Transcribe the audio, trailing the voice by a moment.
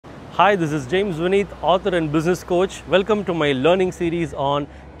Hi, this is James Vineeth, author and business coach. Welcome to my learning series on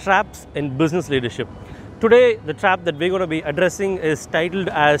traps in business leadership. Today, the trap that we're going to be addressing is titled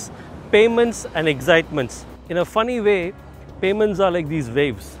as payments and excitements. In a funny way, payments are like these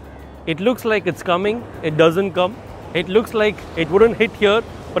waves. It looks like it's coming, it doesn't come. It looks like it wouldn't hit here,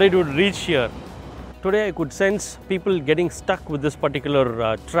 but it would reach here. Today, I could sense people getting stuck with this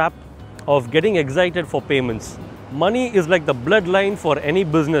particular trap of getting excited for payments. Money is like the bloodline for any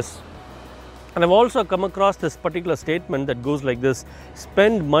business. And I've also come across this particular statement that goes like this: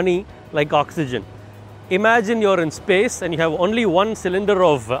 spend money like oxygen. Imagine you're in space and you have only one cylinder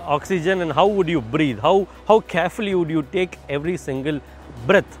of oxygen, and how would you breathe? How carefully would you take every single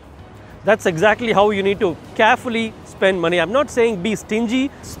breath? That's exactly how you need to carefully spend money. I'm not saying be stingy,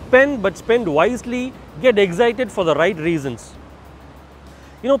 but spend wisely, get excited for the right reasons.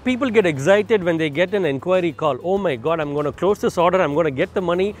 You know, people get excited when they get an inquiry call. Oh my God, I'm going to close this order, I'm going to get the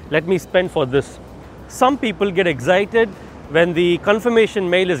money, let me spend for this. Some people get excited when the confirmation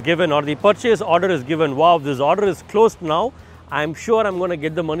mail is given or the purchase order is given. Wow, this order is closed now, I'm sure I'm going to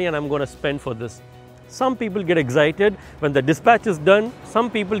get the money and I'm going to spend for this. Some people get excited when the dispatch is done.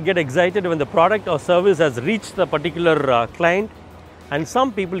 Some people get excited when the product or service has reached the particular client. And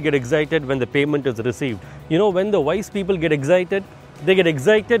some people get excited when the payment is received. You know, when the wise people get excited, they get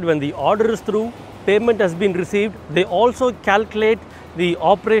excited when the order is through, payment has been received. They also calculate the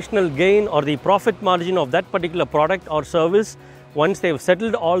operational gain or the profit margin of that particular product or service. Once they've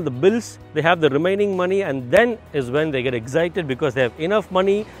settled all the bills, they have the remaining money, and then is when they get excited because they have enough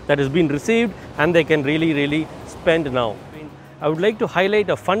money that has been received and they can really spend now. I would like to highlight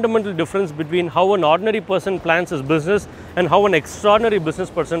a fundamental difference between how an ordinary person plans his business and how an extraordinary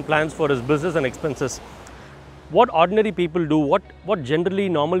business person plans for his business and expenses. What ordinary people do, what generally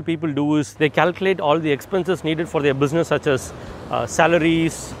normal people do is they calculate all the expenses needed for their business, such as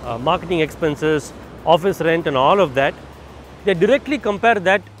salaries, marketing expenses, office rent and all of that. They directly compare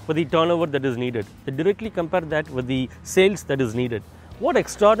that with the turnover that is needed. They directly compare that with the sales that is needed. What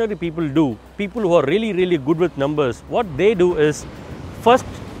extraordinary people do, people who are really good with numbers, what they do is first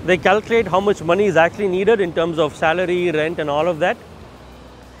they calculate how much money is actually needed in terms of salary, rent and all of that.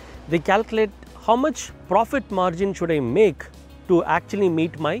 They calculate how much profit margin should I make to actually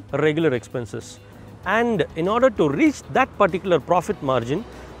meet my regular expenses. And in order to reach that particular profit margin,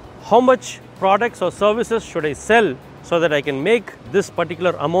 how much products or services should I sell so that I can make this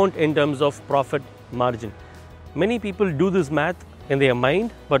particular amount in terms of profit margin. Many people do this math in their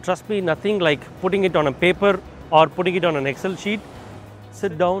mind, but trust me, nothing like putting it on a paper or putting it on an Excel sheet.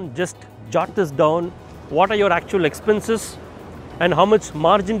 Sit down, just jot this down. What are your actual expenses and how much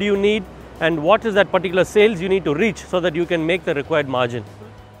margin do you need? And what is that particular sales you need to reach so that you can make the required margin.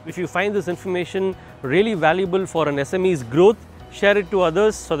 If you find this information really valuable for an SME's growth, share it to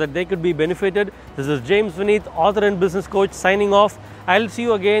others so that they could be benefited. This is James Vineeth, author and business coach, signing off. I'll see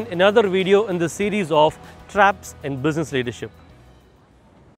you again in another video in the series of Traps in Business Leadership.